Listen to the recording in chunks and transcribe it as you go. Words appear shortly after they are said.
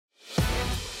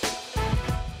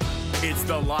It's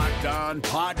the Locked On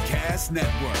Podcast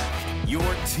Network, your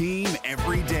team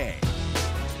every day.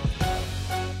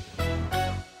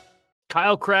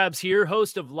 Kyle Krabs here,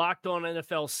 host of Locked On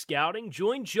NFL Scouting.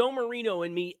 Join Joe Marino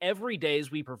and me every day as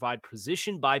we provide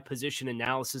position-by-position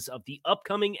analysis of the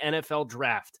upcoming NFL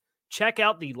Draft. Check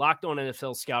out the Locked On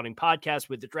NFL Scouting podcast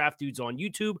with the Draft Dudes on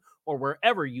YouTube or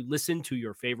wherever you listen to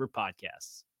your favorite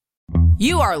podcasts.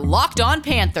 You are Locked On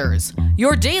Panthers,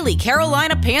 your daily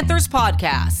Carolina Panthers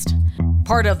podcast.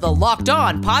 Part of the Locked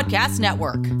On Podcast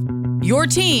Network, your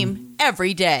team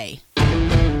every day.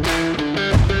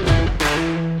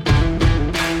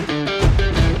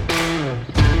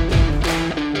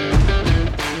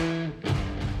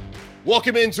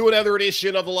 Welcome into another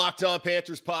edition of the Locked On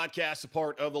Panthers podcast, a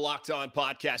part of the Locked On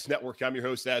Podcast Network. I'm your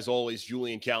host, as always,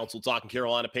 Julian Council, talking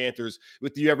Carolina Panthers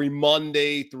with you every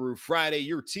Monday through Friday,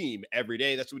 your team every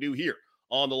day. That's what we do here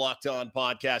on the Locked On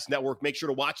Podcast Network. Make sure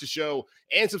to watch the show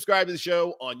and subscribe to the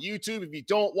show on YouTube. If you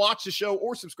don't watch the show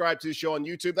or subscribe to the show on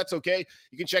YouTube, that's okay.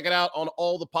 You can check it out on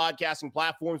all the podcasting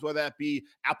platforms, whether that be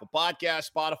Apple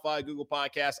Podcasts, Spotify, Google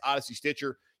Podcasts, Odyssey,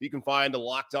 Stitcher. You can find the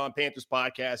Locked On Panthers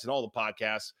podcast and all the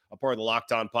podcasts, a part of the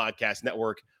Locked On Podcast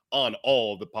Network, on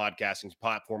all the podcasting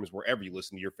platforms, wherever you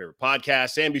listen to your favorite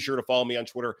podcasts. And be sure to follow me on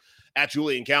Twitter at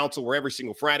Julian Council, where every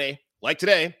single Friday, like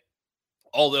today,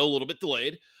 although a little bit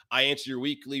delayed, I answer your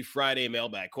weekly Friday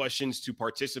mailbag questions. To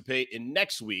participate in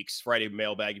next week's Friday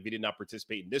mailbag, if you did not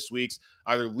participate in this week's,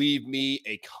 either leave me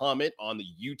a comment on the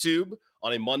YouTube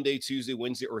on a Monday, Tuesday,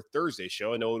 Wednesday, or Thursday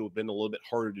show. I know it would have been a little bit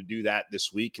harder to do that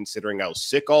this week, considering I was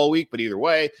sick all week, but either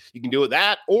way, you can do it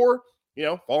that, or,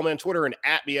 follow me on Twitter and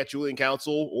at me at Julian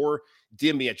Council, or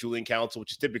DM me at Julian Council,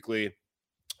 which is typically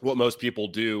what most people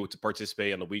do to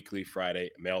participate on the weekly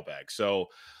Friday mailbag. So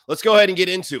let's go ahead and get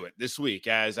into it this week,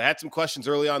 as I had some questions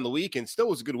early on in the week, and still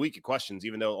was a good week of questions,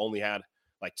 even though I only had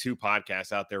like 2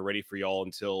 podcasts out there ready for y'all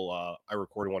until I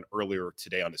recorded one earlier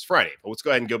today on this Friday. But let's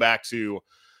go ahead and go back to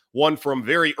one from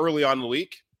very early on in the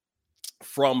week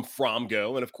from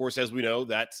Fromgo. And of course, as we know,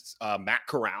 that's Matt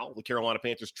Corral. The Carolina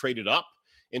Panthers traded up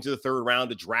into the third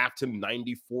round to draft him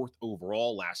 94th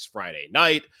overall last Friday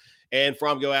night. And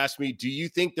Fromgo asked me, do you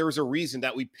think there was a reason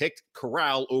that we picked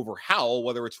Corral over Howell,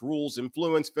 whether it's rules,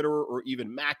 influence, Fitterer, or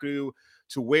even McAdoo,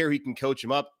 to where he can coach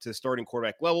him up to starting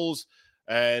quarterback levels?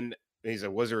 And he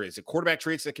said, is it quarterback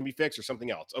traits that can be fixed or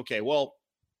something else? Okay, well,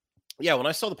 yeah, when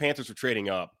I saw the Panthers were trading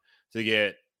up to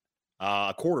get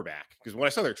a quarterback, because when I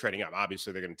saw they're trading up,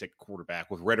 obviously they're going to take a quarterback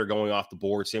with Ritter going off the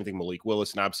board. Same thing, Malik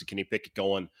Willis, and obviously Kenny Pickett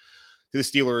going to the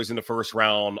Steelers in the first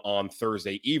round on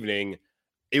Thursday evening.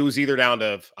 It was either down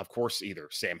to, of course, either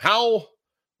Sam Howell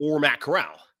or Matt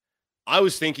Corral. I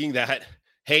was thinking that,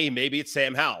 hey, maybe it's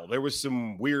Sam Howell. There was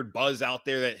some weird buzz out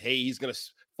there that, hey, he's going to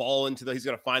he's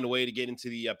going to find a way to get into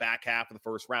the back half of the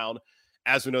first round.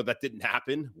 As we know, that didn't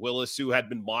happen. Willis, who had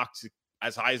been mocked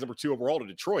as high as number 2 overall to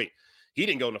Detroit, he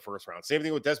didn't go in the first round. Same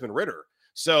thing with Desmond Ritter.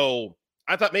 So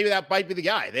I thought maybe that might be the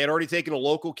guy. They had already taken a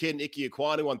local kid, Ike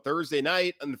Ekwonu, on Thursday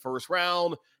night in the first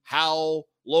round. Howell,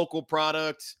 local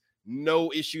product,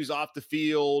 no issues off the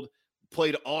field,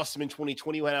 played awesome in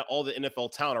 2020, had all the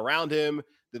NFL talent around him.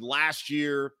 Then last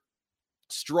year,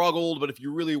 struggled, but if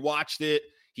you really watched it,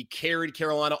 he carried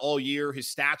Carolina all year.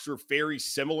 His stats were very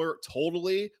similar,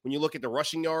 totally, when you look at the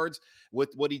rushing yards with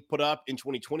what he put up in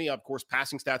 2020. Of course,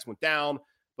 passing stats went down,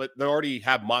 but they already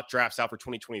have mock drafts out for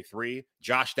 2023.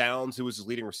 Josh Downs, who was his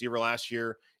leading receiver last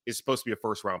year, is supposed to be a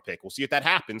first-round pick. We'll see if that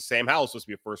happens. Sam Howell is supposed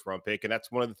to be a first-round pick, and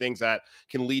that's one of the things that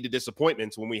can lead to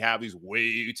disappointments when we have these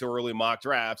way too early mock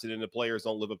drafts and then the players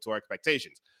don't live up to our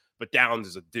expectations. But Downs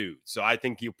is a dude, so I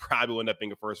think he'll probably end up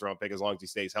being a first-round pick as long as he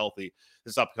stays healthy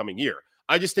this upcoming year.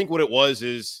 I just think what it was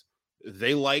is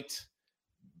they liked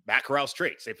Matt Corral's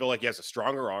traits. They feel like he has a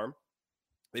stronger arm.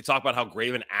 They talk about how great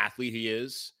of an athlete he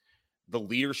is, the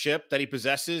leadership that he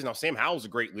possesses. Now, Sam Howell's a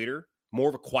great leader, more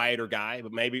of a quieter guy,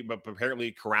 but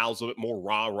apparently Corral's a little bit more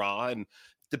rah-rah. And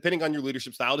depending on your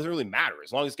leadership style, it doesn't really matter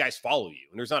as long as guys follow you.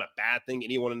 And there's not a bad thing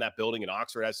anyone in that building in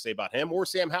Oxford has to say about him or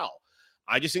Sam Howell.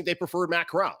 I just think they preferred Matt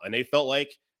Corral, and they felt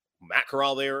like Matt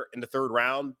Corral there in the third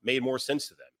round made more sense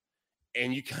to them.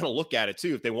 And you kind of look at it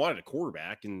too, if they wanted a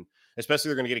quarterback, and especially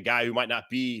they're going to get a guy who might not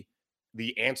be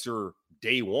the answer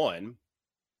day one,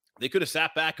 they could have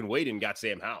sat back and waited and got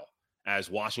Sam Howell, as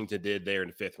Washington did there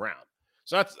in the 5th round.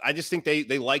 So I just think they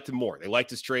liked him more. They liked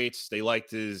his traits. They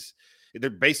liked they're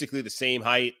basically the same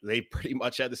height. They pretty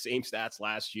much had the same stats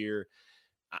last year.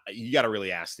 You got to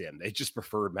really ask them. They just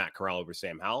preferred Matt Corral over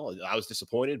Sam Howell. I was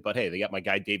disappointed, but hey, they got my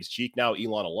guy Davis Cheek now,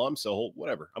 Elon alum, so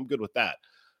whatever. I'm good with that.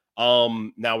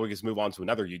 Now we just move on to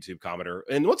another YouTube commenter,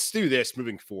 and let's do this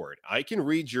moving forward. I can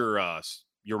read your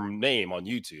your name on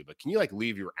YouTube, but can you like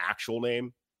leave your actual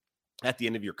name at the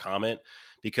end of your comment?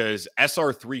 Because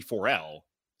SR34L,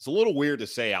 it's a little weird to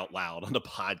say out loud on the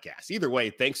podcast. Either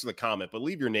way, thanks for the comment, but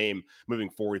leave your name moving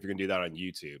forward if you're going to do that on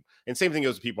YouTube. And same thing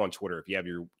goes to people on Twitter. If you have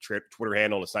your Twitter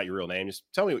handle and it's not your real name, just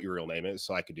tell me what your real name is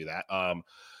so I could do that.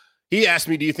 He asked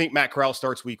me, do you think Matt Corral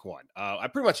starts week 1? I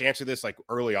pretty much answered this like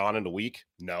early on in the week.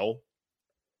 No.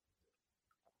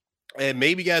 And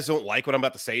maybe you guys don't like what I'm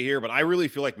about to say here, but I really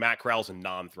feel like Matt Corral's a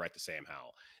non-threat to Sam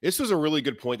Howell. This was a really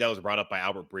good point that was brought up by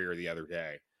Albert Breer the other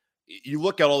day. You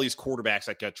look at all these quarterbacks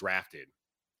that got drafted.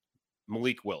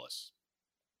 Malik Willis,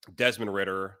 Desmond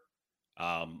Ridder,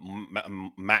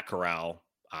 Matt Corral,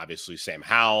 obviously Sam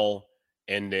Howell,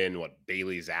 and then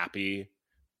Bailey Zappi,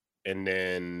 and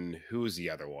then who's the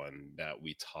other one that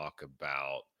we talk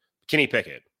about? Kenny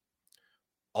Pickett.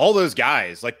 All those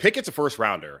guys, like Pickett's a first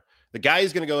rounder. The guy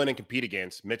he's going to go in and compete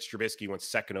against, Mitch Trubisky, went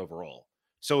 2nd overall.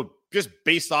 So just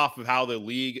based off of how the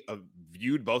league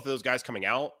viewed both of those guys coming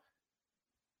out,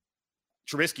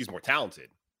 Trubisky's more talented.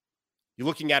 You're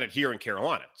looking at it here in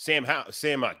Carolina. Sam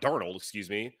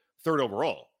Darnold, 3rd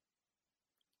overall.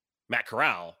 Matt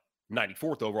Corral,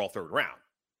 94th overall, 3rd round.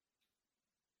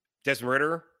 Desmond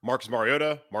Ridder, Marcus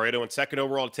Mariota went 2nd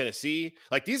overall to Tennessee.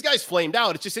 Like, these guys flamed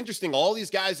out. It's just interesting. All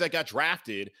these guys that got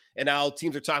drafted and now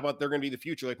teams are talking about they're going to be the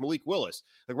future, like Malik Willis.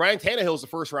 Like, Ryan Tannehill's the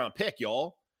 1st-round pick,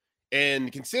 y'all.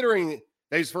 And considering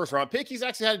that he's the 1st-round pick, he's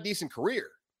actually had a decent career.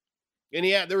 And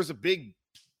there was a big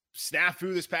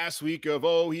snafu this past week of,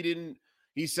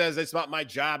 he says it's not my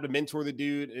job to mentor the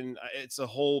dude. And it's a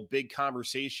whole big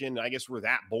conversation. I guess we're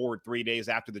that bored 3 days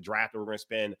after the draft that we're going to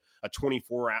spend a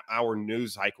 24-hour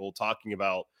news cycle talking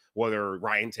about whether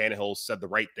Ryan Tannehill said the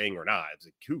right thing or not. It's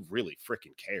like, who really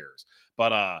freaking cares?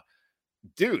 But,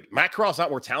 dude, Matt Corral's not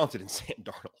more talented than Sam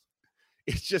Darnold.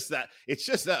 It's just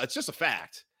a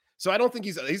fact. So I don't think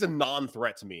he's a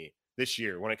non-threat to me this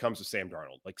year when it comes to Sam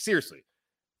Darnold. Like, seriously,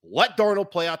 let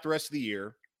Darnold play out the rest of the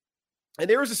year. And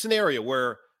there is a scenario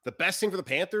where the best thing for the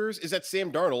Panthers is that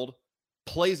Sam Darnold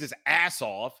plays his ass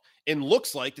off and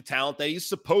looks like the talent that he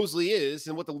supposedly is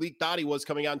and what the league thought he was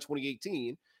coming out in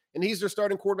 2018. And he's their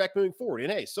starting quarterback moving forward.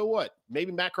 And hey, so what?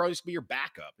 Maybe Matt Corral used to be your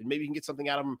backup and maybe you can get something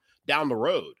out of him down the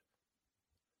road.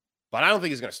 But I don't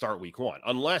think he's going to start week 1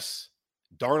 unless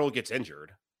Darnold gets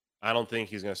injured. I don't think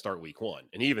he's going to start week 1.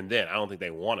 And even then, I don't think they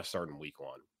want to start in week 1.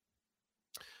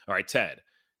 All right, Ted.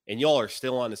 And y'all are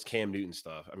still on this Cam Newton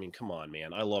stuff. I mean, come on,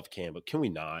 man. I love Cam, but can we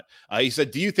not? He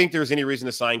said, do you think there's any reason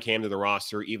to sign Cam to the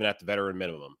roster, even at the veteran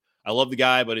minimum? I love the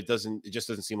guy, but it just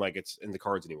doesn't seem like it's in the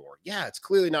cards anymore. Yeah, it's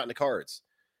clearly not in the cards.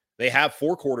 They have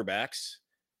 4 quarterbacks.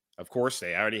 Of course,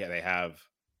 they have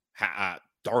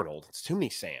Darnold. It's too many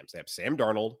Sams. They have Sam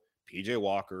Darnold, PJ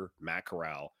Walker, Matt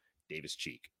Corral, Davis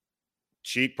Cheek.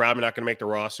 Cheek probably not going to make the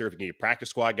roster. If you need a practice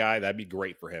squad guy, that'd be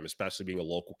great for him, especially being a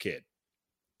local kid.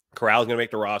 Corral's going to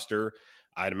make the roster.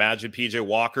 I'd imagine PJ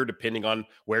Walker, depending on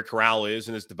where Corral is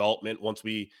in his development, once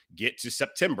we get to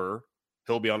September,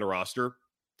 he'll be on the roster,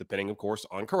 depending, of course,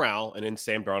 on Corral. And then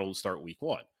Sam Darnold will start week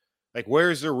 1. Like,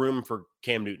 where is there room for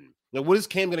Cam Newton? Like, what is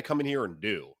Cam going to come in here and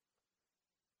do?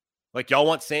 Like, you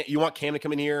want Cam to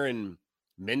come in here and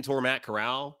mentor Matt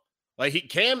Corral? Like,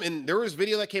 Cam, and there was a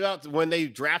video that came out when they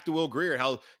drafted Will Grier,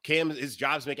 how Cam, his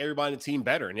job is to make everybody on the team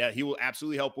better. And yeah, he will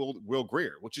absolutely help Will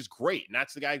Grier, which is great. And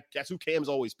that's who Cam's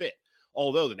always been.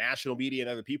 Although the national media and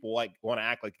other people want to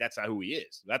act like that's not who he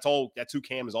is. That's who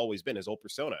Cam has always been, his whole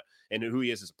persona and who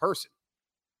he is as a person.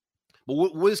 But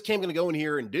what is Cam going to go in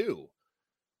here and do?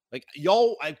 Like,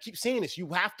 y'all, I keep saying this, you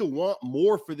have to want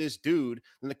more for this dude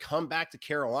than to come back to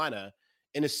Carolina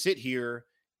and to sit here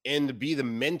and to be the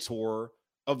mentor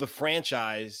of the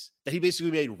franchise that he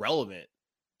basically made relevant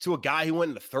to a guy who went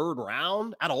in the 3rd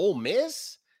round out of Ole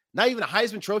Miss, not even a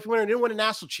Heisman Trophy winner, didn't win a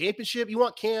national championship. You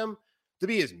want Cam to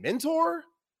be his mentor?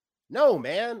 No,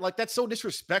 man. Like, that's so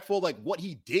disrespectful. Like, what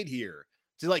he did here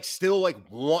to like still like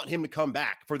want him to come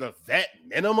back for the vet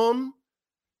minimum.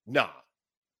 Nah,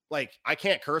 like, I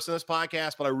can't curse on this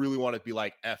podcast, but I really want to be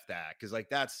like, F that. Cause like,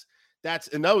 that's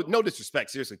and no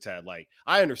disrespect. Seriously, Ted, like,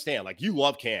 I understand, like, you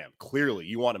love Cam. Clearly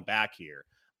you want him back here.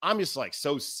 I'm just like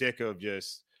so sick of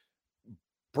just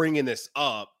bringing this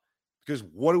up because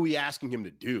what are we asking him to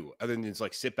do other than just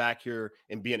like sit back here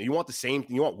and you want the same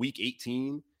thing? You want week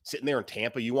 18 sitting there in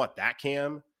Tampa. You want that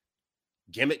Cam?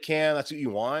 Gimmick Cam? That's what you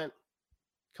want?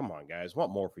 Come on, guys.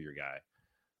 Want more for your guy.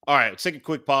 All right. Let's take a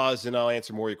quick pause and I'll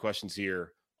answer more of your questions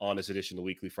here on this edition of the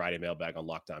Weekly Friday Mailbag on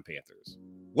Locked On Panthers.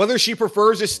 Whether she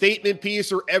prefers a statement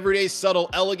piece or everyday subtle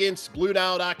elegance,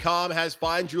 BlueNile.com has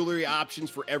fine jewelry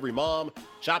options for every mom.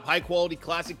 Shop high-quality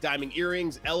classic diamond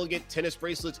earrings, elegant tennis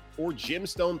bracelets, or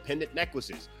gemstone pendant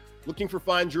necklaces. Looking for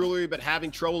fine jewelry but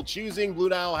having trouble choosing? Blue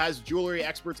Nile has jewelry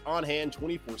experts on hand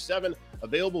 24/7,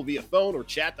 available via phone or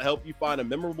chat to help you find a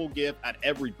memorable gift at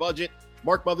every budget.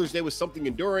 Mark Mother's Day with something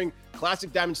enduring.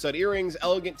 Classic diamond stud earrings,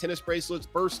 elegant tennis bracelets,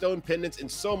 birthstone pendants, and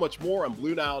so much more on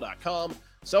BlueNile.com.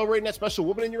 Celebrating that special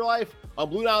woman in your life?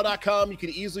 On BlueNile.com, you can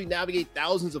easily navigate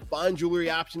thousands of fine jewelry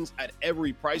options at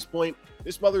every price point.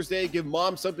 This Mother's Day, give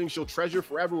mom something she'll treasure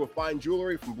forever with fine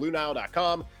jewelry from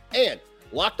BlueNile.com. And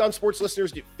Locked On Sports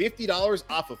listeners get $50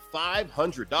 off of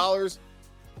 $500.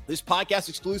 This podcast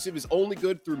exclusive is only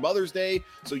good through Mother's Day,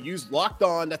 so use Locked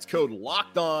On. That's code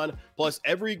Locked On. Plus,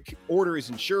 every order is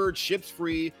insured, ships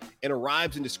free, and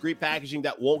arrives in discreet packaging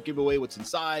that won't give away what's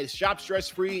inside. Shop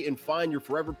stress-free and find your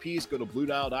forever piece. Go to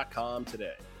BlueNile.com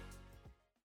today.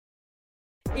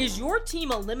 Is your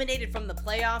team eliminated from the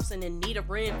playoffs and in need of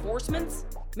reinforcements?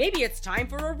 Maybe it's time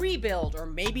for a rebuild, or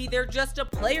maybe they're just a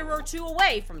player or two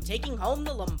away from taking home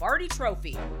the Lombardi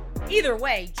Trophy. Either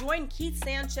way, join Keith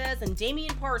Sanchez and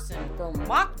Damian Parson for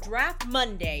Mock Draft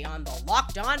Monday on the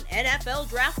Locked On NFL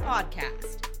Draft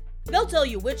Podcast. They'll tell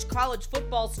you which college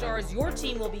football stars your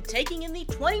team will be taking in the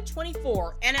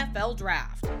 2024 NFL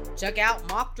Draft. Check out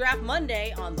Mock Draft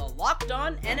Monday on the Locked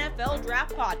On NFL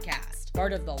Draft Podcast,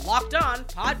 part of the Locked On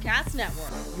Podcast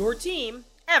Network. Your team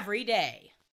every day.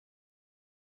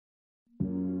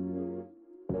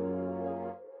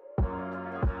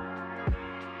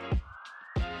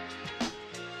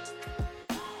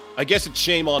 I guess it's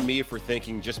shame on me for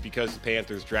thinking just because the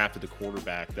Panthers drafted the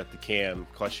quarterback that the Cam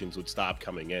questions would stop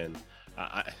coming in.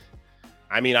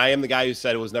 I mean, I am the guy who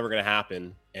said it was never going to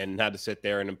happen and had to sit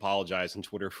there and apologize on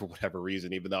Twitter for whatever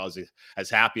reason, even though I was as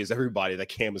happy as everybody that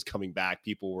Cam was coming back.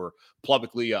 People were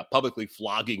publicly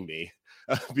flogging me,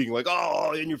 being like,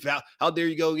 oh, and how dare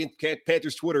you go against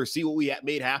Panthers Twitter, see what we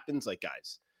made happen. It's like,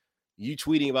 guys, you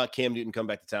tweeting about Cam Newton come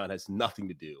back to town has nothing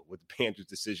to do with the Panthers'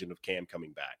 decision of Cam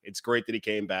coming back. It's great that he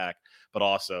came back, but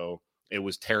also it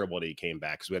was terrible that he came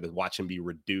back because we had to watch him be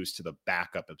reduced to the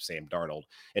backup of Sam Darnold.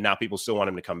 And now people still want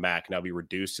him to come back, now be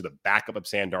reduced to the backup of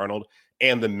Sam Darnold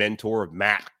and the mentor of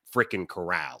Matt freaking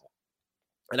Corral.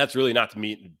 And that's really not to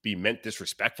be meant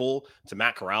disrespectful to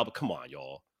Matt Corral, but come on,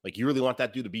 y'all. Like, you really want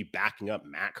that dude to be backing up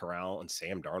Matt Corral and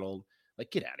Sam Darnold? Like,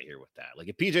 get out of here with that. Like,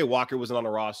 if PJ Walker wasn't on the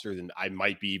roster, then I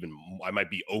might be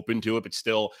open to it, but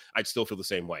still, I'd still feel the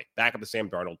same way. Back up to Sam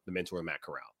Darnold, the mentor of Matt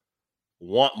Corral.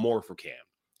 Want more for Cam.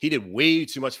 He did way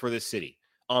too much for this city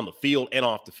on the field and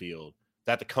off the field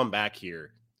to have to come back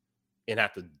here and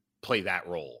have to play that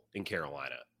role in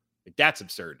Carolina. Like, that's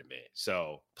absurd to me.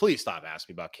 So please stop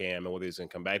asking me about Cam and whether he's going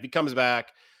to come back. If he comes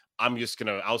back, I'm just going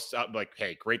to, I'll be like,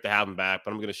 hey, great to have him back, but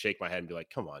I'm going to shake my head and be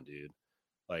like, come on, dude.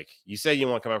 Like, you say you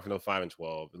want to come back for no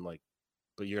 5-12, and like,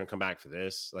 but you're going to come back for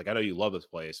this. Like, I know you love this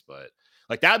place, but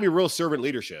like, that'd be real servant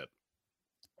leadership.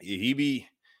 He'd be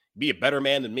a better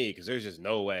man than me, because there's just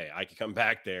no way I could come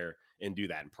back there and do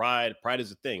that. And pride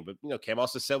is a thing. But, you know, Cam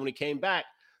also said when he came back,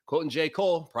 quoting J.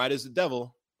 Cole, pride is the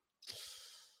devil.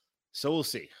 So we'll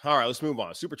see. All right, let's move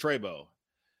on. Super Treybo.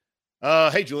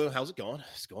 Hey, Julian, how's it going?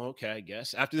 It's going okay, I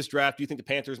guess. After this draft, do you think the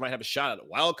Panthers might have a shot at a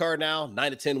wild card now?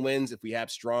 9-10 wins if we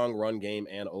have strong run game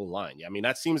and O-line. Yeah, I mean,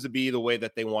 that seems to be the way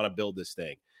that they want to build this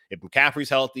thing. If McCaffrey's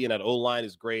healthy and that O-line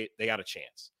is great, they got a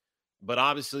chance. But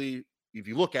obviously, if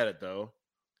you look at it, though,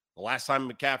 the last time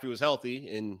McCaffrey was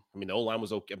healthy, and I mean, the O-line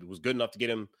was okay, it was good enough to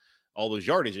get him all those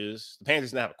yardages. The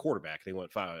Panthers didn't have a quarterback. They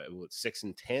went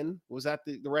 6-10. Was that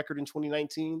the record in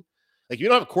 2019? Like, you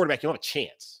don't have a quarterback, you don't have a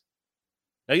chance.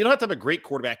 Now, you don't have to have a great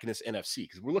quarterback in this NFC,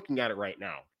 because we're looking at it right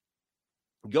now.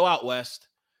 Go out west.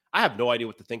 I have no idea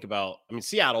what to think about. I mean,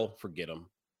 Seattle, forget them.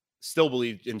 Still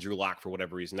believe in Drew Lock for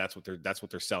whatever reason. That's what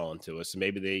they're selling to us. And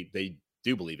maybe they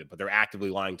do believe it, but they're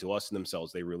actively lying to us and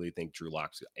themselves. They really think Drew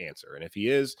Lock's the answer. And if he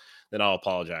is, then I'll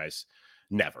apologize.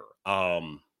 Never.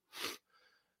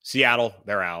 Seattle,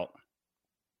 they're out.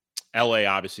 LA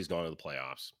obviously is going to the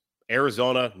playoffs.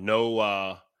 Arizona,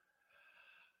 no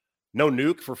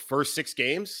nuke for first 6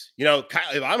 games. You know,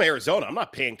 if I'm Arizona, I'm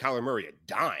not paying Kyler Murray a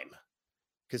dime,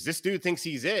 because this dude thinks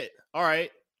he's it. All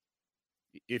right.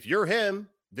 If you're him,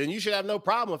 then you should have no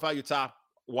problem without your top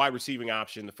wide receiving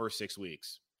option the first 6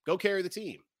 weeks. Go carry the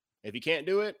team. If you can't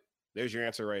do it, there's your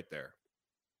answer right there.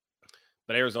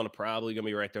 But Arizona probably going to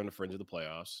be right there on the fringe of the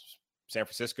playoffs. San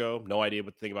Francisco, no idea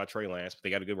what to think about Trey Lance, but they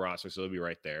got a good roster, so they'll be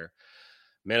right there.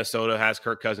 Minnesota has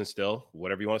Kirk Cousins still.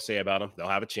 Whatever you want to say about them, they'll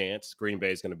have a chance. Green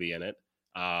Bay is going to be in it.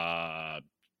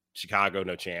 Chicago,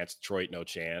 no chance. Detroit, no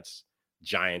chance.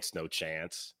 Giants, no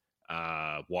chance.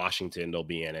 Washington, they'll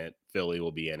be in it. Philly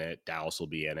will be in it. Dallas will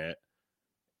be in it.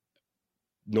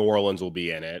 New Orleans will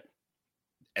be in it.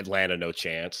 Atlanta, no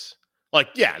chance. Like,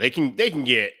 yeah, they can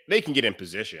get in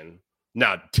position.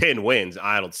 Now, 10 wins,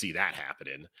 I don't see that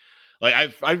happening.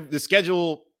 Like the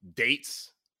schedule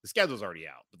dates, the schedule's already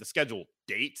out, but the schedule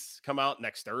dates come out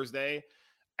next Thursday,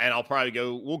 and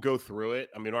we'll go through it.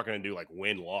 I mean, we're not going to do like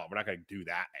win-loss. We're not going to do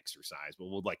that exercise, but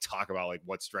we'll like talk about like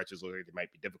what stretches look like they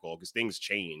might be difficult because things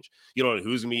change. You don't know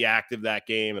who's going to be active that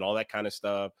game and all that kind of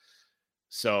stuff.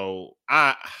 So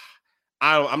I'm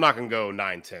not going to go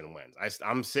 9-10 wins.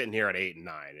 I'm sitting here at 8 and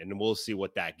 9, and we'll see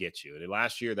what that gets you. And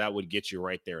last year, that would get you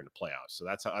right there in the playoffs. So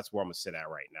that's where I'm going to sit at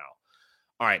right now.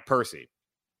 All right, Percy.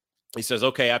 He says,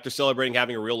 okay, after celebrating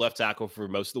having a real left tackle for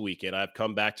most of the weekend, I've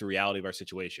come back to reality of our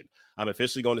situation. I'm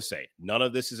officially going to say none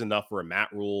of this is enough for a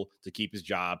Matt Rule to keep his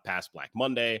job past Black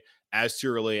Monday, as too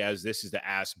early as this is to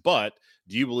ask. But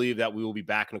do you believe that we will be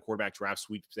back in the quarterback draft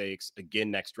sweepstakes again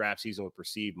next draft season with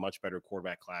perceived much better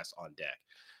quarterback class on deck?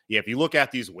 Yeah, if you look at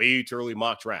these way too early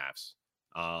mock drafts,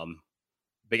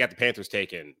 they got the Panthers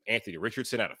taking Anthony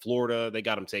Richardson out of Florida. They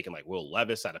got him taking like Will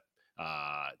Levis out of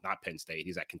not Penn State.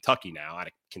 He's at Kentucky now, out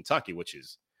of Kentucky, which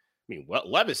is, I mean,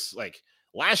 Levis, like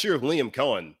last year with Liam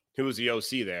Cohen, who was the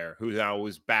OC there, who now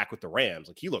was back with the Rams,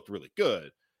 like he looked really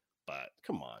good. But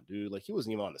come on, dude, like he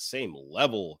wasn't even on the same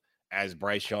level as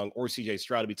Bryce Young or CJ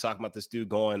Stroud to be talking about this dude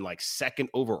going like second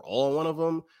overall on one of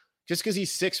them just because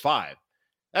he's 6'5".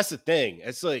 That's the thing.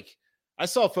 It's like I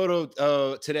saw a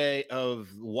photo today of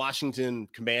Washington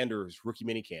Commanders rookie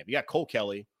minicamp. You got Cole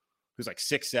Kelly, who's like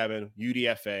 6'7",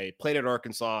 UDFA, played at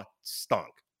Arkansas,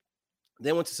 stunk.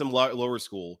 Then went to some lower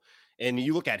school, and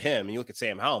you look at him, and you look at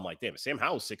Sam Howell, I'm like, damn, if Sam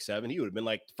Howell was 6'7", he would have been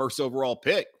like the first overall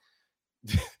pick.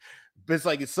 But it's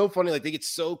like, it's so funny. Like they get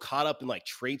so caught up in like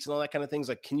traits and all that kind of things.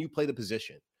 Like, can you play the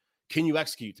position? Can you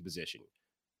execute the position?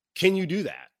 Can you do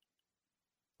that?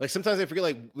 Like sometimes I forget,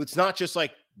 like, it's not just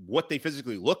like what they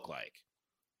physically look like.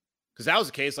 Because that was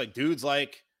the case, like dudes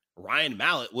like Ryan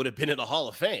Mallett would have been in the Hall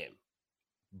of Fame,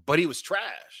 but he was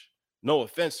trash. No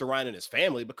offense to Ryan and his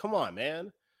family, but come on,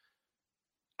 man.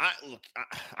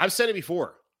 I've said it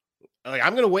before. Like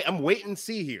I'm waiting and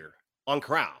see here on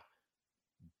Corral.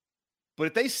 But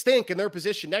if they stink in their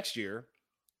position next year,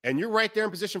 and you're right there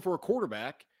in position for a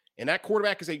quarterback, and that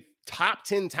quarterback is a top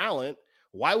 10 talent,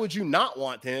 why would you not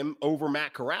want him over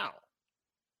Matt Corral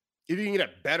if you can get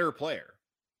a better player?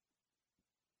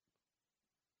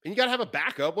 And you got to have a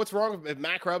backup. What's wrong if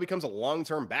Matt Corral becomes a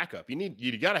long-term backup?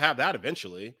 You got to have that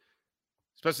eventually,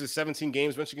 especially the 17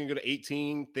 games. Once you can go to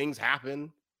 18, things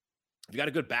happen. If you got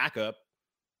a good backup,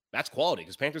 that's quality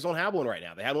because Panthers don't have one right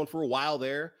now. They had one for a while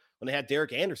there when they had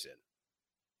Derek Anderson,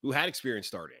 who had experience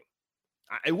starting.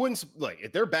 I wouldn't, like,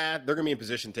 if they're bad, they're going to be in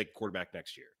position to take a quarterback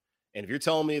next year. And if you're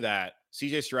telling me that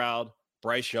CJ Stroud,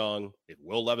 Bryce Young, if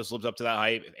Will Levis lives up to that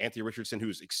hype, if Anthony Richardson,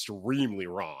 who's extremely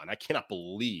raw, and I cannot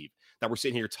believe that we're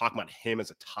sitting here talking about him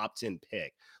as a top 10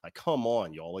 pick. Like, come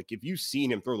on, y'all. Like, if you've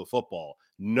seen him throw the football,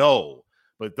 no.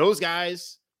 But if those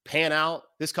guys pan out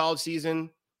this college season,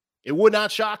 it would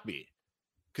not shock me.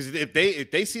 Because if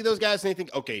they see those guys and they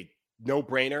think, okay, no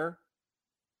brainer,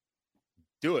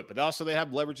 do it. But also they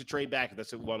have leverage to trade back if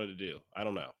that's what we wanted to do. I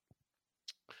don't know.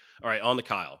 All right, on to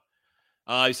Kyle.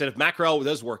 He said, if Matt Corral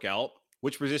does work out,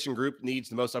 which position group needs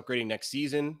the most upgrading next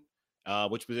season?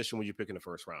 Which position would you pick in the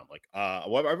first round? Like,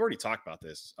 well, I've already talked about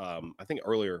this. I think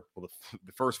earlier, well,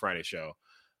 the first Friday show.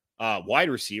 Wide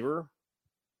receiver,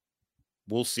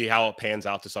 we'll see how it pans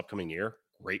out this upcoming year.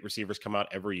 Great receivers come out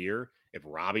every year. If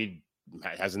Robbie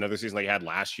has another season like he had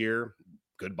last year,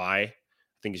 goodbye. I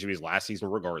think it should be his last season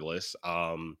regardless.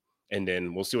 And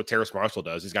then we'll see what Terrace Marshall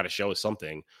does. He's got to show us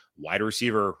something. Wide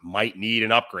receiver might need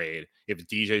an upgrade if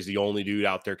DJ's the only dude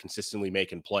out there consistently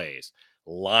making plays.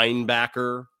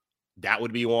 Linebacker, that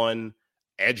would be one.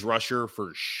 Edge rusher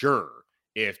for sure.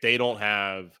 If they don't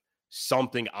have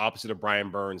something opposite of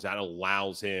Brian Burns that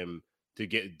allows him to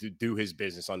do his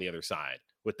business on the other side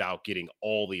without getting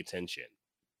all the attention.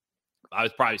 I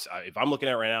was probably, if I'm looking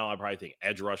at it right now, I'd probably think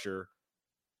edge rusher,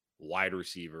 wide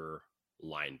receiver,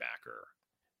 linebacker.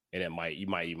 And you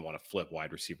might even want to flip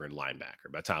wide receiver and linebacker.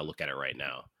 That's how I look at it right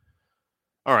now.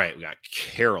 All right, we got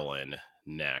Carolyn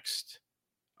next.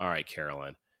 All right,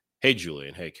 Carolyn. Hey,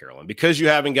 Julian. Hey, Carolyn. Because you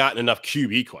haven't gotten enough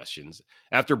QB questions,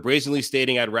 after brazenly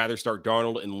stating I'd rather start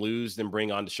Darnold and lose than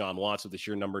bring on Deshaun Watson with the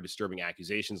sheer number of disturbing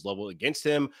accusations leveled against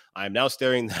him, I am now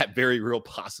staring that very real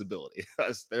possibility.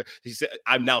 He said,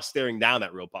 I'm now staring down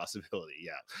that real possibility.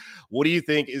 Yeah. What do you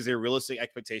think is a realistic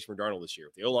expectation for Darnold this year?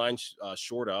 With the O-line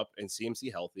shored up and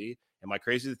CMC healthy, am I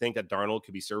crazy to think that Darnold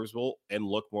could be serviceable and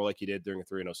look more like he did during a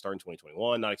 3-0 start in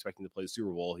 2021? Not expecting to play the Super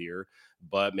Bowl here,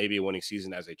 but maybe a winning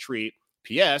season as a treat.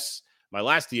 P.S. My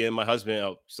last DM, my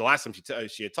husband, so last time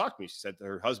she had talked to me, she said that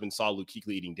her husband saw Luke Kuechly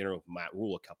eating dinner with Matt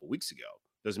Rule a couple weeks ago.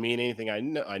 Doesn't mean anything I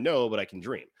know, but I can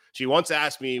dream. She once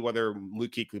asked me whether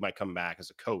Luke Kuechly might come back as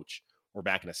a coach or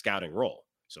back in a scouting role.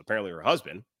 So apparently her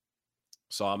husband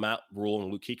saw Matt Rule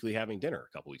and Luke Kuechly having dinner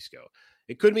a couple weeks ago.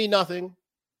 It could mean nothing.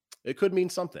 It could mean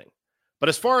something. But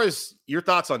as far as your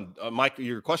thoughts on Mike,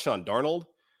 your question on Darnold,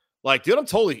 like, dude,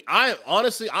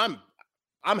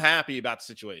 I'm happy about the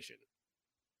situation.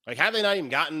 Like, had they not even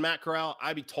gotten Matt Corral,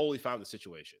 I'd be totally fine with the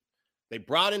situation. They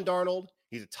brought in Darnold.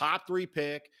 He's a top 3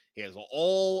 pick. He has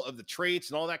all of the traits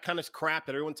and all that kind of crap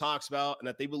that everyone talks about and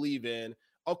that they believe in.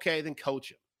 Okay, then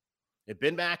coach him. And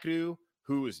Ben McAdoo,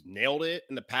 who has nailed it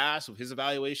in the past with his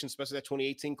evaluation, especially that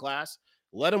 2018 class,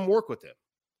 let him work with him.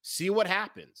 See what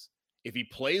happens. If he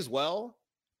plays well,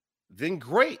 then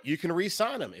great. You can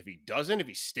re-sign him. If he doesn't, if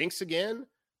he stinks again,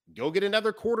 go get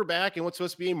another quarterback in what's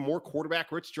supposed to be a more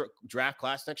quarterback-rich draft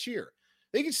class next year.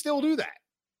 They can still do that.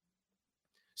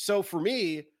 So for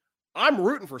me, I'm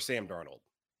rooting for Sam Darnold.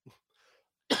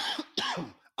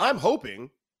 I'm hoping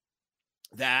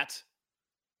that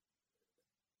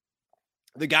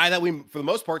the guy that we, for the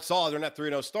most part, saw during that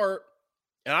 3-0 start,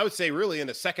 and I would say really in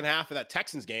the second half of that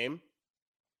Texans game,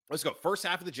 let's go first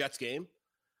half of the Jets game,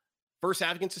 first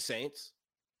half against the Saints,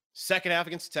 second half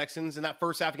against the Texans, and that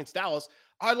first half against Dallas.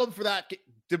 I'd love for that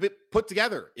to be put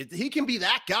together. If he can be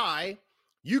that guy,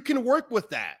 you can work with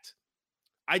that.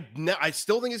 I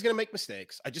still think he's going to make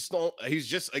mistakes. I just don't. He's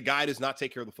just a guy who does not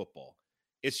take care of the football.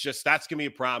 It's just that's going to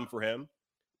be a problem for him.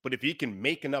 But if he can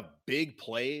make enough big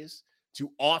plays to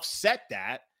offset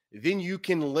that, then you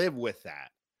can live with that.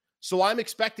 So I'm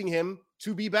expecting him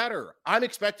to be better. I'm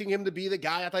expecting him to be the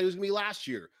guy I thought he was going to be last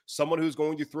year. Someone who's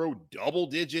going to throw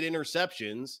double-digit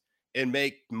interceptions and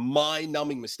make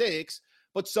mind-numbing mistakes,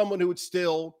 but someone who would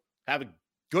still have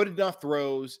good enough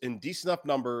throws and decent enough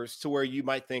numbers to where you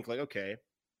might think like, okay,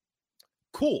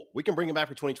 cool, we can bring him back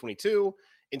for 2022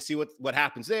 and see what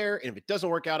happens there. And if it doesn't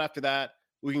work out after that,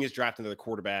 we can just draft another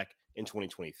quarterback in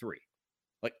 2023.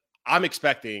 Like, I'm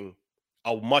expecting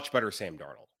a much better Sam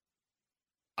Darnold.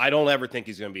 I don't ever think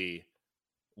he's going to be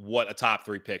what a top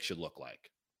 3 pick should look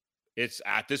like. It's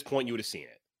at this point, you would have seen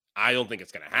it. I don't think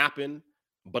it's going to happen,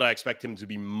 but I expect him to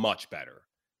be much better.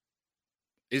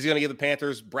 Is he going to give the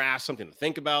Panthers brass something to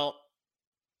think about?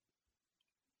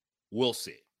 We'll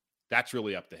see. That's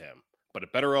really up to him. But a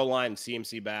better O-line and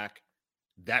CMC back,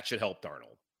 that should help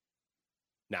Darnold.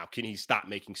 Now, can he stop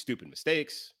making stupid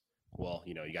mistakes? Well,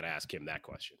 you got to ask him that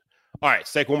question. All right,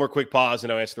 let's take one more quick pause,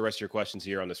 and I'll answer the rest of your questions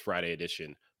here on this Friday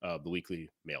edition of the weekly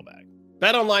mailbag.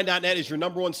 BetOnline.net is your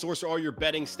number one source for all your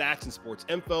betting stats and sports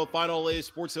info. Find all the latest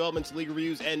sports developments, league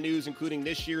reviews, and news, including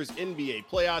this year's NBA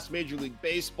playoffs, Major League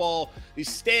Baseball, the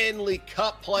Stanley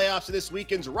Cup playoffs, and this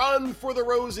weekend's Run for the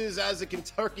Roses as the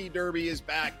Kentucky Derby is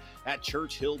back at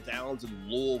Churchill Downs in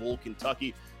Louisville,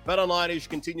 Kentucky. BetOnline is your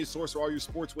continued source for all your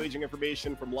sports wagering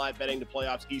information, from live betting to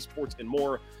playoffs, esports, and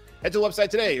more. Head to the website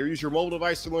today or use your mobile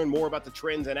device to learn more about the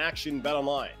trends and action.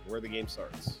 BetOnline, where the game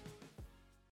starts.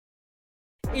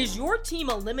 Is your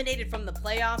team eliminated from the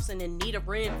playoffs and in need of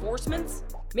reinforcements?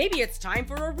 Maybe it's time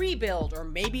for a rebuild, or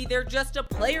maybe they're just a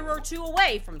player or two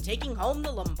away from taking home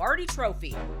the Lombardi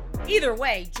Trophy. Either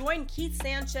way, join Keith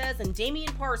Sanchez and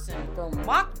Damian Parson for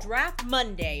Mock Draft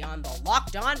Monday on the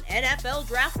Locked On NFL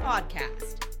Draft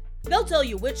Podcast. They'll tell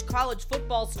you which college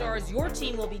football stars your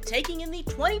team will be taking in the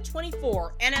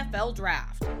 2024 NFL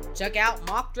Draft. Check out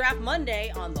Mock Draft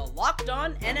Monday on the Locked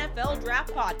On NFL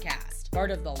Draft Podcast, part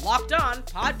of the Locked On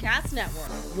Podcast Network.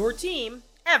 Your team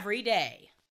every day.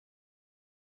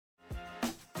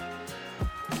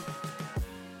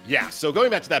 Yeah, so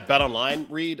going back to that BetOnline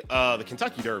read, the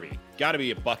Kentucky Derby, got to be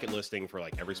a bucket listing for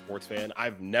like every sports fan.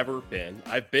 I've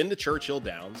been to Churchill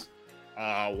Downs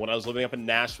when I was living up in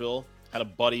Nashville. Had a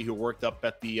buddy who worked up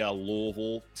at the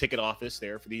Louisville ticket office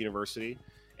there for the university.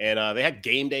 And they had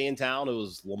game day in town. It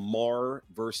was Lamar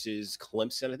versus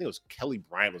Clemson. I think it was Kelly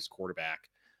Bryant was quarterback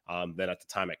then at the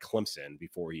time at Clemson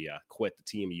before he quit the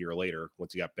team a year later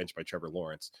once he got benched by Trevor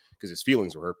Lawrence because his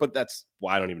feelings were hurt. But that's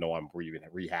why I don't even know why I'm even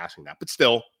rehashing that. But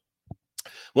still,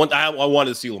 I wanted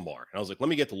to see Lamar. And I was like, let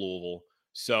me get to Louisville.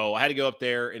 So I had to go up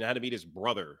there and I had to meet his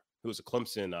brother, who was a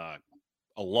Clemson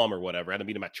alum or whatever. I had to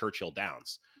meet him at Churchill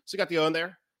Downs. So got the O in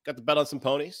there, got the bet on some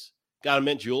ponies, got a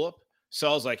mint julep. So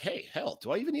I was like, hey, hell,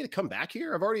 do I even need to come back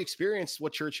here? I've already experienced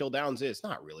what Churchill Downs is.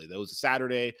 Not really, though. It was a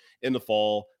Saturday in the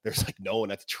fall. There's like no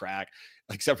one at the track,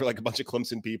 except for like a bunch of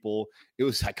Clemson people.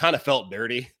 I kind of felt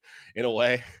dirty in a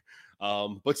way.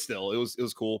 But still, it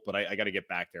was cool. But I got to get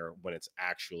back there when it's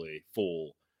actually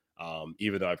full,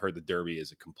 even though I've heard the Derby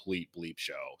is a complete bleep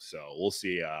show. So we'll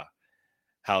see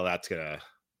how that's going to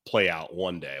play out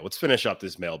one day. Let's finish up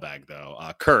this mailbag, though.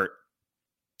 Kurt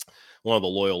one of the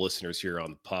loyal listeners here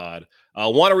on the pod.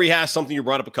 Want to rehash something you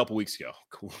brought up a couple weeks ago.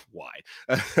 Why?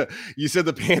 You said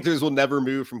the Panthers will never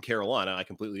move from Carolina. I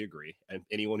completely agree. And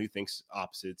anyone who thinks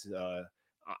opposite,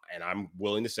 and I'm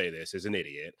willing to say this, is an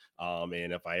idiot.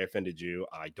 And if I offended you,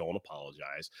 I don't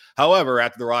apologize. However,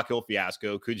 after the Rock Hill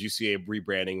fiasco, could you see a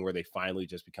rebranding where they finally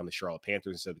just become the Charlotte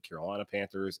Panthers instead of the Carolina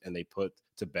Panthers, and they put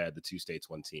to bed the two states,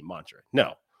 one team mantra?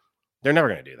 No, they're never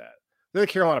going to do that. They're the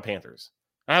Carolina Panthers.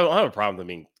 I don't have a problem with them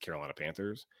being Carolina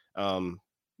Panthers.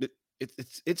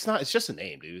 It's not. It's just a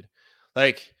name, dude.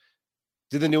 Like,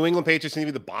 did the New England Patriots need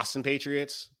to be the Boston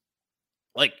Patriots?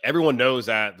 Like, everyone knows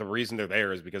that the reason they're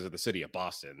there is because of the city of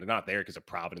Boston. They're not there because of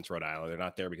Providence, Rhode Island. They're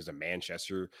not there because of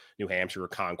Manchester, New Hampshire, or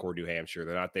Concord, New Hampshire.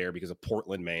 They're not there because of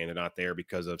Portland, Maine. They're not there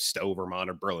because of Stowe, Vermont,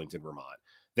 or Burlington, Vermont.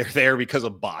 They're there because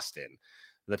of Boston.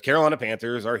 The Carolina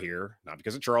Panthers are here, not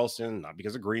because of Charleston, not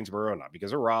because of Greensboro, not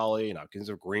because of Raleigh, not because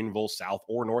of Greenville, South,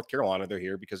 or North Carolina. They're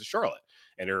here because of Charlotte.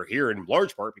 And they're here in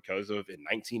large part because of, in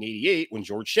 1988, when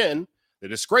George Shinn, the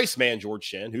disgraced man George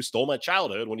Shinn, who stole my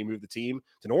childhood when he moved the team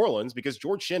to New Orleans, because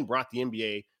George Shinn brought the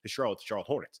NBA to Charlotte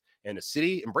Hornets. And the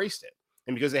city embraced it.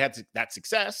 And because they had that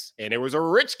success, and there was a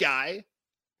rich guy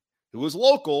who was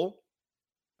local,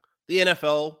 the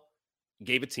NFL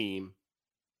gave a team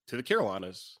to the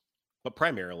Carolinas, but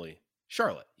primarily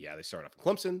Charlotte. Yeah, they started off in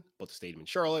Clemson, built the stadium in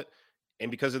Charlotte.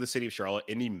 And because of the city of Charlotte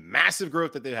and the massive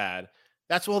growth that they've had,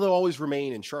 that's why they'll always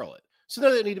remain in Charlotte. So now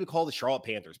they need to be called the Charlotte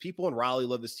Panthers. People in Raleigh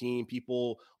love this team.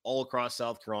 People all across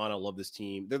South Carolina love this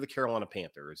team. They're the Carolina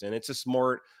Panthers. And it's a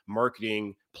smart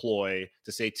marketing ploy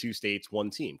to say two states, one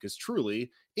team, because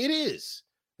truly it is.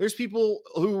 There's people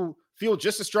who feel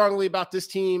just as strongly about this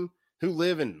team who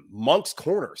live in Moncks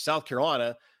Corner, South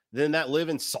Carolina, than that live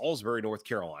in Salisbury, North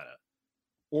Carolina,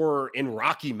 or in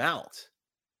Rocky Mount,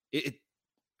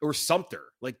 or Sumter.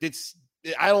 Like,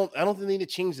 I don't think they need to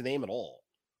change the name at all.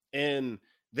 And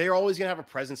they're always going to have a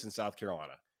presence in South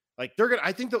Carolina. Like,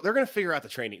 I think they're going to figure out the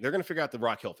training. They're going to figure out the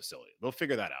Rock Hill facility. They'll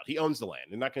figure that out. He owns the land.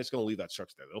 They're not just going to leave that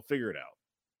structure there. They'll figure it out.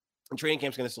 And training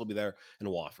camp's going to still be there in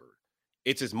Wofford.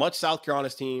 It's as much South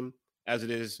Carolina's team as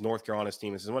it is North Carolina's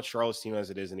team. It's as much Charlotte's team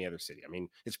as it is any other city. I mean,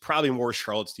 it's probably more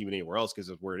Charlotte's team than anywhere else because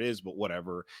of where it is, but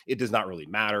whatever. It does not really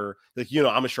matter. Like,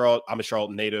 I'm a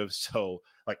Charlotte native, so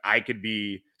like I could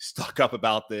be stuck up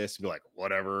about this and be like,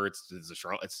 whatever. It's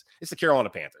the Carolina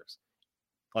Panthers.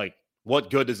 Like, what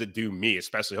good does it do me,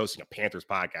 especially hosting a Panthers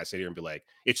podcast, sit here and be like,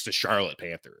 it's the Charlotte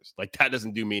Panthers? Like, that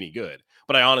doesn't do me any good.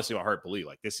 But I honestly, my heart believe,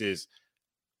 like, this is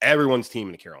everyone's team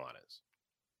in the Carolinas.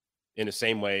 In the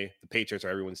same way, the Patriots are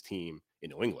everyone's team in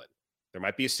New England. There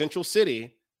might be a central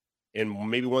city, and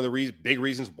maybe one of the big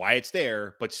reasons why it's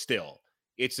there, but still,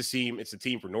 it's the team. It's the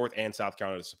team for North and South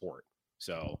Carolina to support.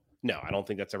 So, no, I don't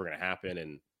think that's ever going to happen,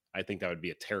 and I think that would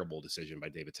be a terrible decision by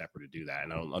David Tepper to do that,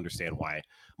 and I don't understand why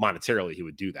monetarily he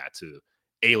would do that to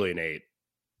alienate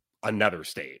another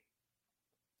state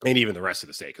and even the rest of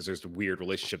the state, because there's the weird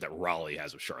relationship that Raleigh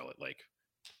has with Charlotte. Like,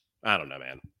 I don't know,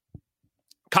 man.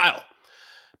 Kyle.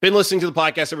 Been listening to the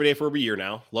podcast every day for over a year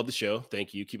now. Love the show.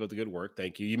 Thank you. Keep up the good work.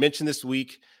 Thank you. You mentioned this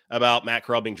week about Matt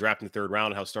Corral being drafted in the third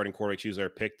round and how starting quarterbacks usually are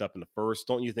picked up in the first.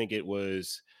 Don't you think it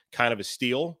was kind of a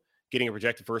steal getting a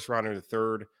projected first rounder in the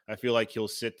third? I feel like he'll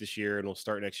sit this year and will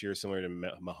start next year similar to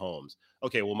Mahomes.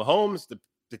 Okay, well, Mahomes,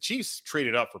 the Chiefs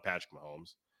traded up for Patrick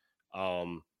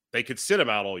Mahomes. They could sit him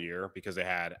out all year because they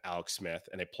had Alex Smith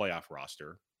and a playoff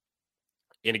roster.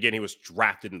 And again, he was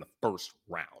drafted in the first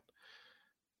round.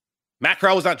 Matt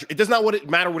Corral was not. It does not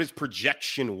matter what his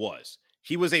projection was.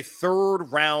 He was a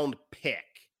third-round pick.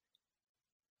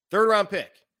 Third-round pick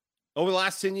over the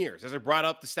last 10 years. As I brought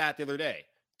up the stat the other day,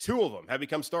 2 of them have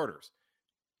become starters.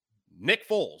 Nick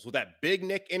Foles, with that big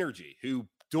Nick energy, who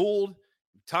dueled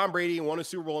Tom Brady and won a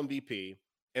Super Bowl MVP,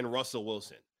 and Russell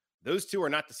Wilson. Those 2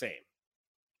 are not the same.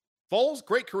 Foles,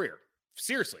 great career.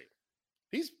 Seriously.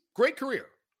 He's great career.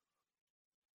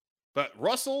 But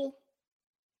Russell,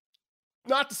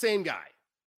 not the same guy.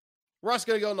 Russ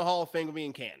going to go in the Hall of Fame with me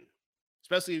in Canton,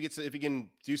 especially if he can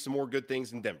do some more good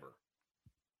things in Denver.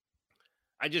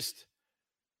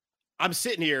 I'm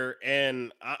sitting here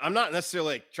and I'm not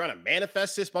necessarily like trying to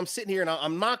manifest this, but I'm sitting here and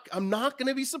I'm not going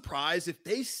to be surprised if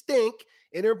they stink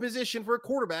in their position for a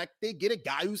quarterback. They get a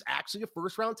guy who's actually a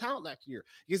first round talent next year.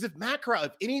 Because if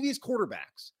any of these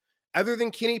quarterbacks, other than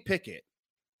Kenny Pickett,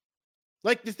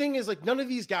 like the thing is, like none of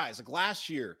these guys, like last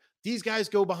year, these guys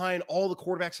go behind all the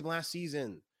quarterbacks from last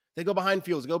season. They go behind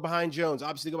Fields, they go behind Jones,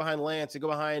 obviously they go behind Lance, they go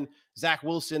behind Zach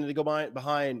Wilson, and they go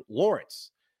behind Lawrence.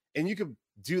 And you could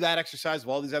do that exercise of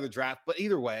all these other drafts. But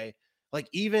either way, like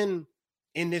even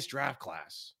in this draft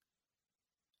class,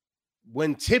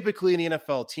 when typically in the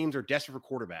NFL, teams are desperate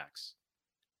for quarterbacks,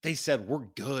 they said we're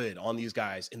good on these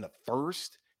guys in the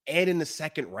first and in the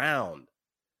second round.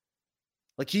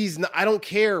 Like he's not, I don't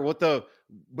care what the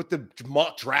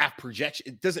mock draft projection,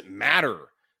 it doesn't matter.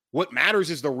 What matters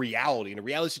is the reality. And the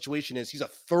reality situation is he's a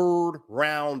third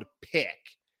round pick.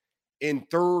 And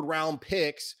third round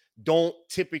picks don't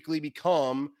typically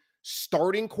become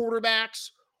starting quarterbacks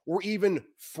or even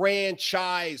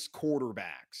franchise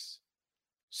quarterbacks.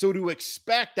 So to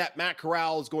expect that Matt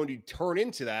Corral is going to turn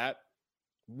into that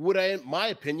would, in my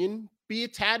opinion, be a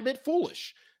tad bit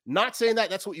foolish. Not saying that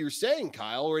that's what you're saying,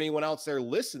 Kyle, or anyone else there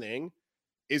listening.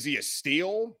 Is he a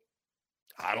steal?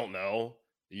 I don't know.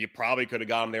 You probably could have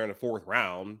got him there in the fourth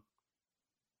round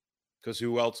because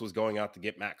who else was going out to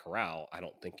get Matt Corral? I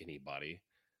don't think anybody.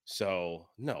 So,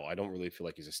 no, I don't really feel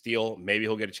like he's a steal. Maybe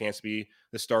he'll get a chance to be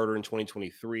the starter in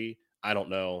 2023. I don't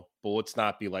know. But let's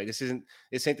not be like, this ain't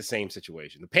the same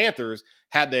situation. The Panthers,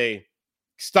 had they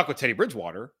stuck with Teddy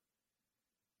Bridgewater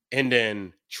and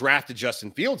then drafted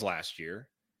Justin Fields last year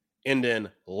and then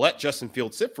let Justin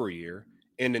Fields sit for a year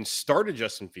and then started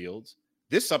Justin Fields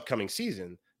this upcoming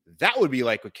season, that would be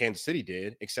like what Kansas City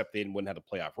did, except they wouldn't have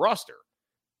a playoff roster.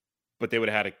 But they would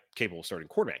have had a capable starting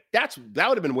quarterback. That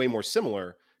would have been way more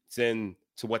similar to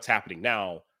what's happening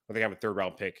now, where they have a third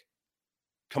round pick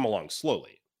come along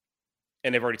slowly.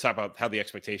 And they've already talked about how the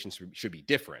expectations should be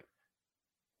different.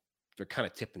 They're kind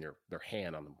of tipping their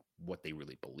hand on what they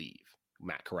really believe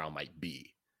Matt Corral might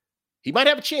be. He might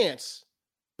have a chance,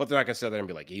 but they're not going to sit there and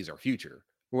be like, he's our future.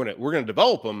 We're going to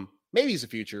develop him. Maybe he's the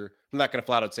future. I'm not going to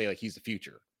flat out say like he's the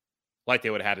future, like they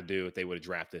would have had to do if they would have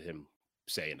drafted him,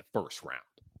 say, in the first round,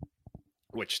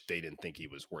 which they didn't think he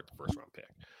was worth the first round pick.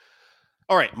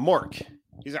 All right, Mark,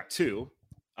 he's got two.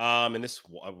 And this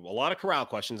a lot of Corral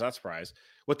questions, not surprised.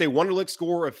 With a Wonderlic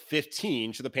score of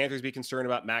 15, should the Panthers be concerned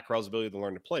about Matt Corral's ability to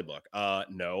learn the playbook?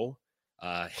 No.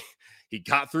 He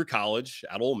got through college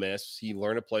at Ole Miss. He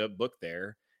learned a playbook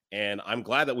there. And I'm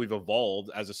glad that we've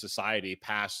evolved as a society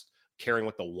past caring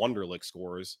what the Wonderlic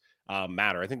scores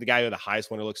matter. I think the guy with the highest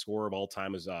Wonderlic score of all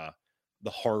time is the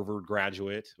Harvard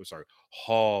graduate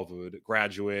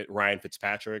Ryan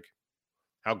Fitzpatrick.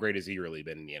 How great has he really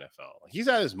been in the NFL? He's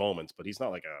had his moments, but he's not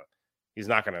going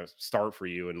to start for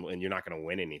you and you're not going to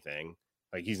win anything.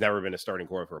 Like he's never been a starting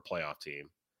quarterback for a playoff team.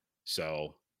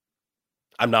 So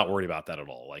I'm not worried about that at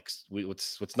all. Like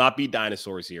let's not be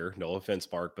dinosaurs here. No offense,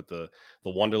 Mark, but the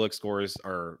Wonderlic scores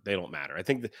they don't matter. I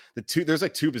think the two, there's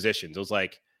like two positions. It was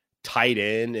like tight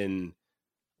end and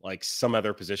like some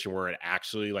other position where it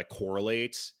actually like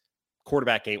correlates.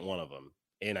 Quarterback ain't one of them.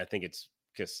 And I think it's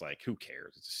just like, who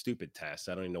cares? It's a stupid test.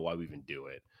 I don't even know why we even do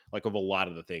it. Like of a lot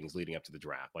of the things leading up to the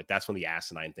draft. Like that's one of the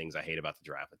asinine things I hate about the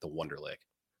draft, like the Wonderlic,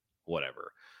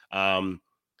 whatever.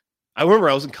 I remember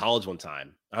I was in college one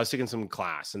time. I was taking some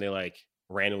class and they like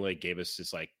randomly gave us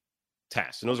this like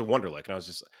test and it was a Wonderlic. And I was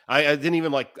just, I didn't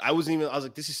even like, I was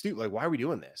like, this is stupid. Like, why are we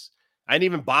doing this? I didn't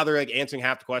even bother like answering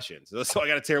half the questions. So I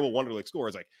got a terrible Wonderlic score.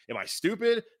 It's like, am I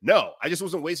stupid? No, I just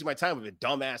wasn't wasting my time with a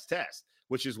dumbass test,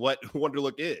 which is what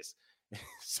Wonderlic is.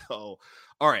 So,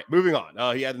 all right, moving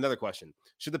on. He had another question.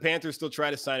 Should the Panthers still try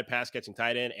to sign a pass-catching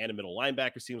tight end and a middle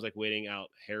linebacker? Seems like waiting out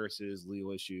Harris's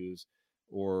legal issues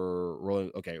or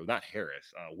not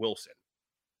Harris, Wilson.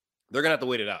 They're going to have to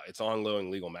wait it out. It's ongoing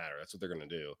legal matter. That's what they're going to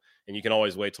do. And you can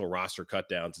always wait till roster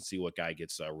cutdowns and see what guy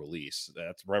gets released.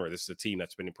 Remember, this is a team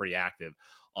that's been pretty active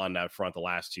on that front the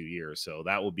last 2 years. So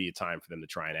that will be a time for them to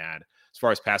try and add. As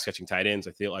far as pass catching tight ends,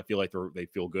 I feel like they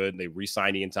feel good. They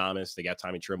re-signed Ian Thomas. They got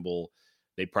Tommy Trimble.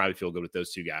 They probably feel good with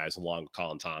those two guys, along with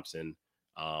Colin Thompson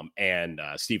and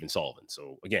Stephen Sullivan.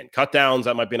 So again, cut downs,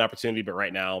 that might be an opportunity, but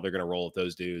right now they're going to roll with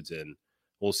those dudes and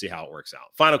we'll see how it works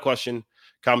out. Final question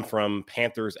come from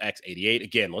Panthers X88.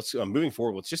 Again, let's moving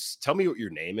forward. Let's just tell me what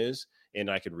your name is and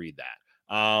I can read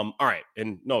that. All right.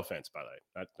 And no offense, by the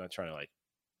way, not trying to like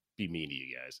be mean to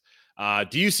you guys.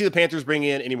 Do you see the Panthers bring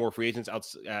in any more free agents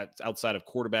outside of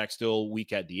quarterback? Still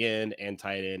weak at the end and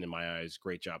tight end in my eyes.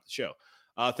 Great job at the show.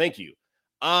 Thank you.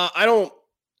 I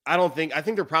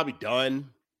think they're probably done.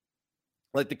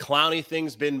 Like the Clowney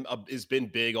thing's been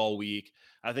big all week.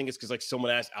 I think it's because like someone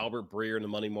asked Albert Breer in the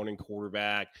Monday Morning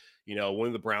Quarterback,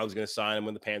 when the Browns are going to sign him,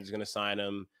 when the Panthers are going to sign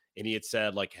him. And he had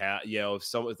said like,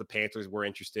 if the Panthers were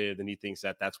interested, then he thinks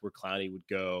that's where Clowney would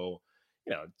go.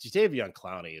 Jadeveon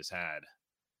Clowney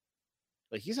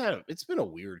it's been a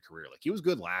weird career. Like he was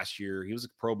good last year. He was a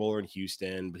Pro Bowler in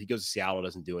Houston, but he goes to Seattle,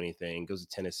 doesn't do anything, goes to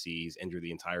Tennessee, he's injured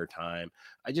the entire time.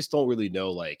 I just don't really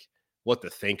know like what to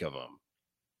think of him.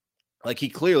 Like he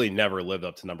clearly never lived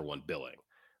up to number one billing.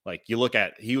 Like you look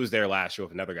at, he was there last year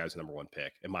with another guy's number one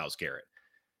pick and Myles Garrett.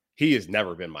 He has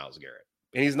never been Myles Garrett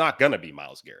and he's not going to be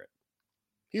Myles Garrett.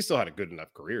 he still had a good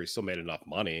enough career. He still made enough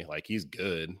money. Like, he's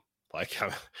good. Like,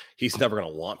 he's never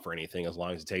going to want for anything as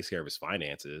long as he takes care of his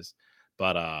finances.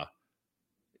 But,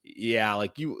 yeah,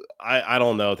 like I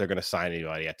don't know if they're going to sign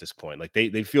anybody at this point. Like,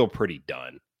 they feel pretty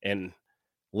done. And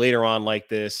later on like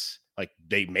this, like,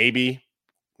 they maybe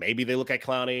they look at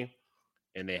Clowney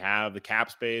and they have the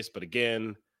cap space. But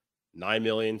again, $9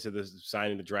 million to the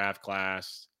signing the draft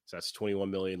class. So that's $21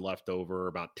 million left over,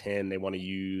 about 10 they want to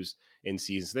use in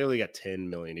season. So they only got $10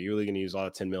 million. Are you really going to use all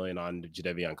the $10 million on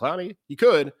Jadeveon Clowney? You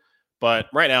could, but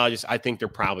right now I think they're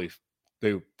probably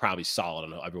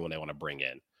solid on everyone they want to bring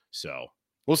in. So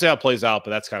we'll see how it plays out,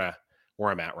 but that's kind of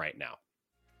where I'm at right now.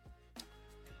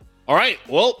 All right,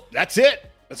 well, that's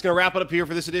it. That's going to wrap it up here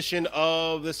for this edition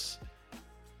of this.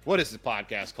 What is the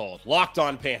podcast called? Locked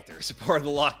On Panthers, part of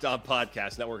the Locked On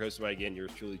Podcast Network, hosted by, again,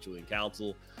 yours truly, Julian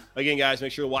Council. Again, guys,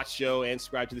 make sure to watch the show and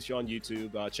subscribe to the show on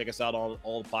YouTube. Check us out on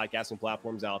all the podcasting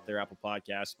platforms out there, Apple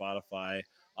Podcasts, Spotify,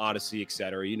 Odyssey,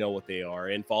 etc. You know what they are.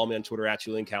 And follow me on Twitter at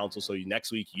Julian Council, so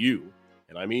next week you,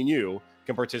 and I mean you,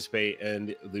 can participate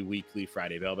in the weekly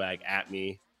Friday Mailbag. At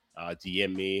me,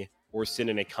 DM me, or send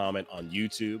in a comment on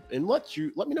YouTube, and let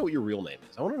me know what your real name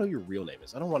is. I want to know your real name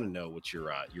is. I don't want to know what your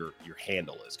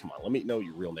handle is. Come on, let me know what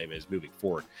your real name is moving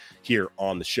forward here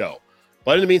on the show.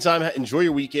 But in the meantime, enjoy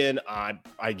your weekend. I'm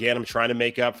trying to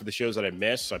make up for the shows that I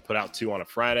missed. So I put out 2 on a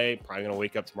Friday. Probably going to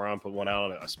wake up tomorrow and put 1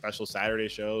 out on a special Saturday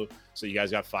show. So you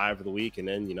guys got 5 for the week. And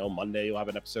then, Monday you'll have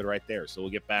an episode right there. So we'll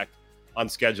get back on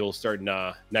schedule starting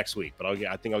next week. But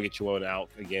I think I'll get you one out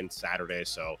again Saturday.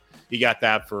 So you got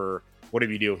that for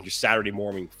whatever you do. Your Saturday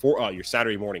morning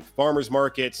farmers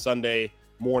market, Sunday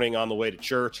morning on the way to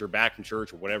church or back from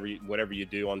church, or whatever you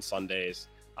do on Sundays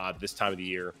this time of the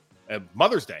year.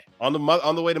 Mother's Day, on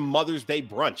the way to Mother's Day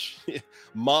brunch,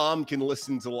 Mom can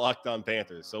listen to Locked On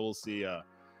Panthers. So we'll see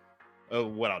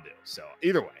what I'll do. So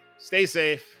either way, stay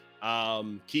safe,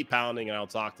 keep pounding, and I'll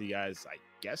talk to you guys, I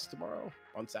guess, tomorrow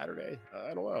on Saturday.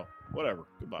 I don't know. Whatever.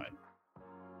 Goodbye.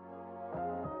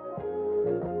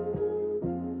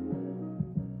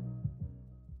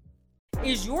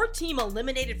 Is your team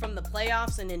eliminated from the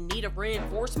playoffs and in need of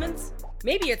reinforcements?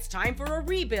 Maybe it's time for a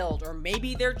rebuild, or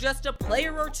maybe they're just a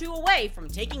player or 2 away from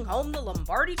taking home the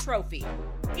Lombardi Trophy.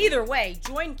 Either way,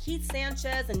 join Keith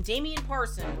Sanchez and Damian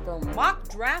Parson for Mock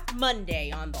Draft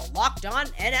Monday on the Locked On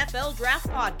NFL Draft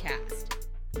Podcast.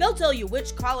 They'll tell you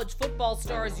which college football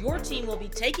stars your team will be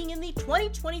taking in the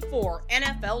 2024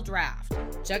 NFL Draft.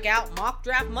 Check out Mock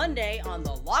Draft Monday on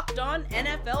the Locked On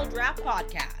NFL Draft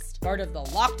Podcast, part of the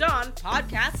Locked On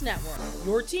Podcast Network,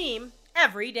 your team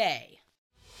every day.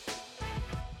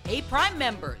 Hey, Prime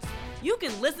members, you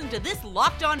can listen to this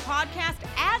Locked On podcast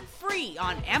ad-free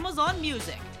on Amazon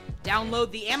Music.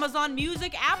 Download the Amazon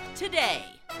Music app today.